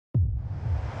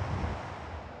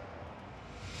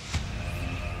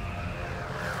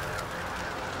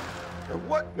Now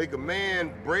what make a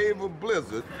man brave a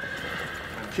blizzard,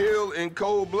 kill in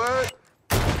cold blood?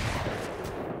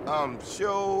 I'm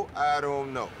sure I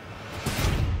don't know.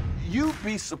 You'd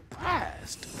be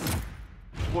surprised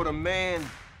what a man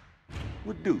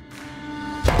would do.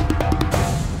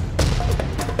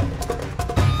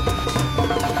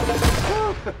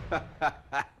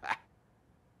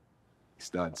 You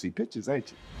starting to see pictures, ain't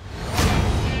you?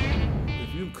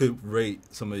 If you could rate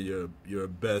some of your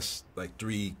best, like,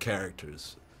 3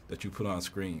 characters that you put on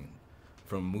screen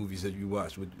from movies that you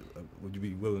watch, would you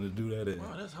be willing to do that?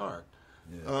 Wow, that's hard.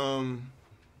 Yeah.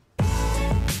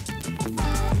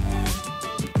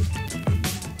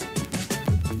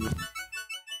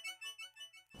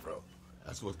 Bro,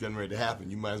 that's what's getting ready to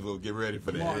happen. You might as well get ready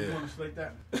for that. Come on, you want to slate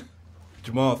that?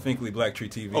 Jamal Finkley, BLACKTREE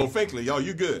TV. Oh, Finkley, yo,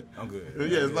 you good? I'm good.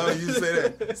 Yeah, as long as you say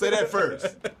that. Say that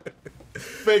first.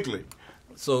 Finkley.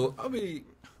 So, I mean,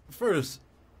 first,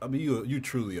 I mean, you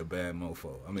truly a bad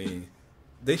mofo. I mean,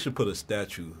 they should put a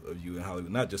statue of you in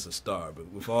Hollywood, not just a star,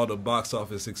 but with all the box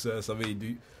office success. I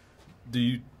mean, do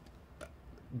you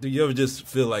ever just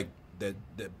feel like that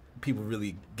people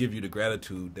really give you the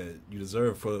gratitude that you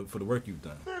deserve for the work you've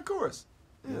done? Yeah, of course.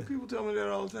 Yeah, people tell me that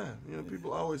all the time. You know,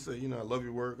 people always say, you know, I love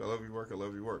your work, I love your work, I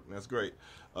love your work. And that's great.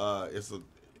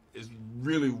 It's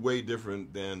really way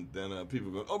different than people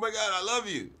going, oh my God, I love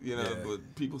you. You know, Yeah.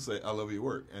 but people say, I love your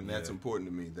work. And that's Yeah. important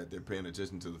to me, that they're paying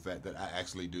attention to the fact that I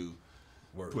actually do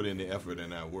Work. put in the effort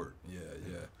in our work. Yeah,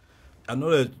 yeah. I know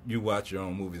that you watch your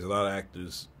own movies. A lot of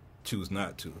actors choose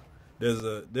not to. There's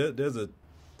a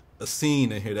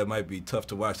scene in here that might be tough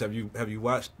to watch. Have you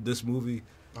watched this movie?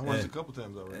 I watched it a couple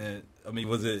times already. And I mean,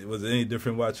 was it any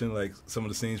different watching like some of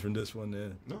the scenes from this one?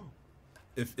 Then No.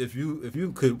 If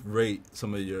you could rate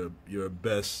some of your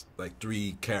best, like,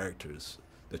 3 characters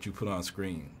that you put on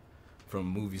screen from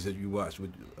movies that you watch,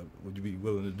 would you be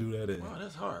willing to do that? Wow,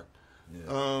 that's hard.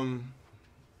 Yeah.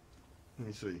 Let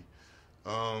me see.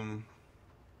 I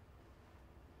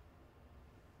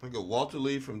go Walter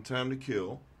Lee from Time to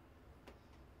Kill.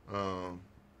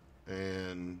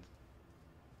 And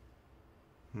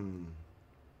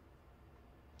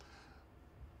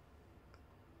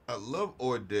I love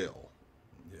Ordell.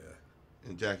 Yeah.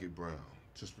 And Jackie Brown,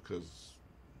 just because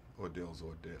Ordell's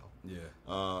Ordell. Yeah.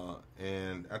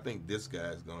 And I think this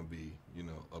guy's gonna be, you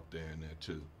know, up there in there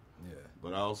too. Yeah.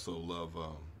 But I also love,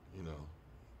 you know,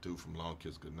 dude from Long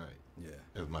Kiss Goodnight. Yeah.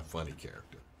 As my funny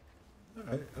character. All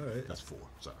right. That's 4.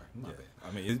 Sorry, my Yeah. bad.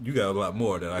 I mean, you got a lot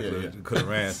more that I could have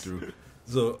ran through.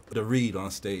 So the read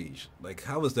on stage, like,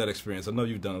 how was that experience? I know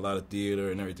you've done a lot of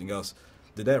theater and everything else.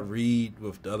 Did that read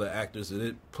with the other actors, did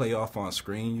it play off on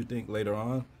screen, you think, later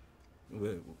on?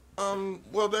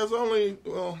 Well, there's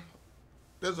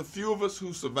a few of us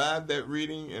who survived that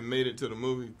reading and made it to the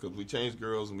movie, because we changed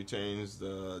girls and we changed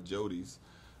Jodies,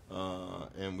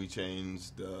 and we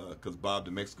changed because Bob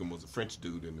the Mexican was a French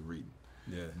dude in the reading.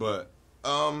 Yeah. But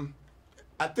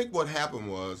I think what happened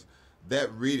was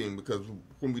that reading, because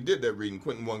when we did that reading,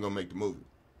 Quentin wasn't gonna make the movie.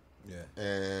 Yeah.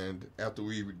 And after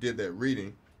we did that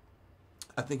reading,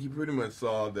 I think he pretty much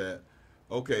saw that,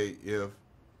 okay, if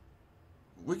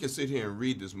we can sit here and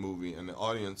read this movie and the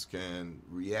audience can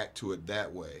react to it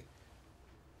that way,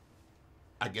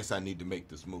 I guess I need to make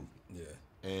this movie. Yeah.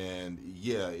 And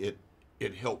yeah, it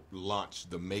helped launch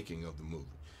the making of the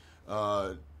movie.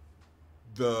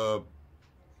 The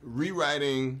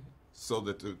rewriting so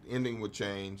that the ending would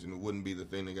change and it wouldn't be the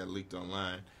thing that got leaked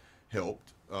online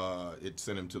helped. It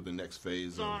sent him to the next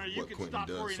phase of what Quentin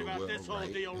does so well. This whole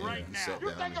deal right now.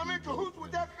 You think I'm in cahoots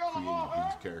with that fella?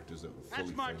 These characters that were fully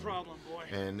That's my formed. problem, boy.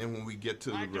 And then when we get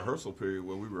to the rehearsal period,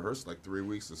 where we rehearse like 3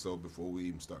 weeks or so before we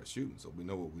even start shooting, so we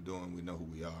know what we're doing, we know who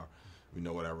we are, we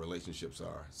know what our relationships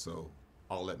are. So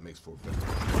all that makes for a better.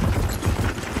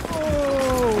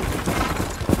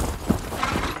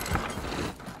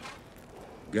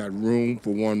 Got room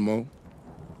for one more?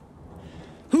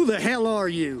 Who the hell are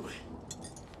you?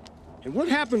 And what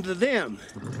happened to them?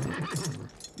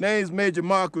 Name's Major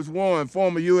Marcus Warren,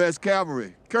 former U.S.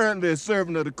 Cavalry, currently a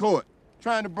servant of the court,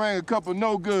 trying to bring a couple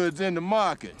no-goods in the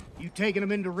market. You taking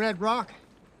them into Red Rock?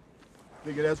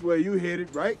 Figure that's where you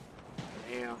headed, right?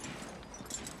 Yeah.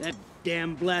 That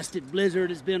damn blasted blizzard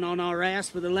has been on our ass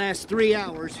for the last 3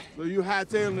 hours. So you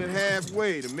hightailing it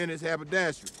halfway to Menace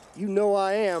Haberdashery. You know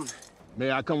I am. May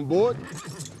I come aboard?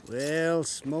 Well,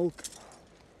 Smoke,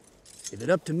 if it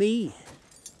up to me,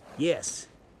 yes.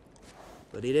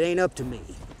 But it ain't up to me.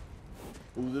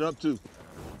 Who's it up to?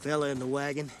 Fella in the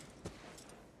wagon.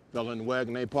 Fella in the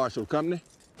wagon ain't partial company?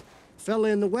 Fella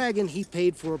in the wagon, he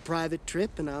paid for a private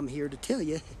trip, and I'm here to tell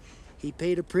you, he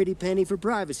paid a pretty penny for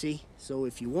privacy. So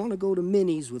if you want to go to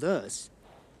Minnie's with us,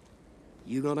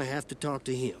 you're gonna have to talk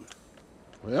to him.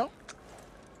 Well,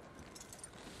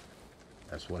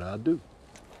 that's what I'll do.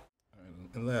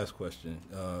 And last question.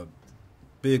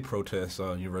 Big protests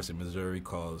on University of Missouri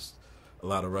caused a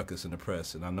lot of ruckus in the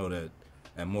press, and I know that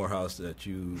at Morehouse that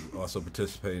you also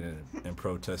participate in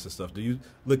protests and stuff. Do you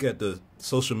look at the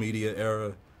social media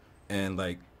era and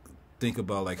like think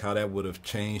about like how that would have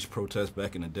changed protests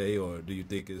back in the day, or do you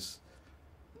think it's...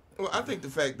 Well, I think the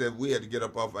fact that we had to get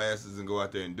up off our asses and go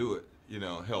out there and do it, you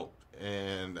know, helped.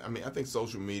 And I mean, I think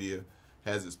social media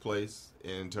has its place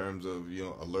in terms of, you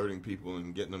know, alerting people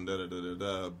and getting them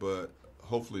da-da-da-da-da, but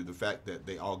hopefully the fact that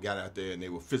they all got out there and they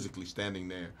were physically standing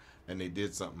there and they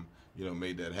did something, you know,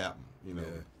 made that happen. You know,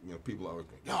 you know, people always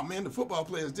go, "Yo, man, the football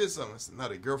players did something." I said, "No,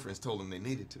 their girlfriends told them they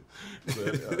needed to."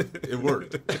 But it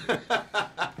worked.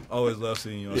 Always love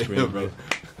seeing you on screen, bro.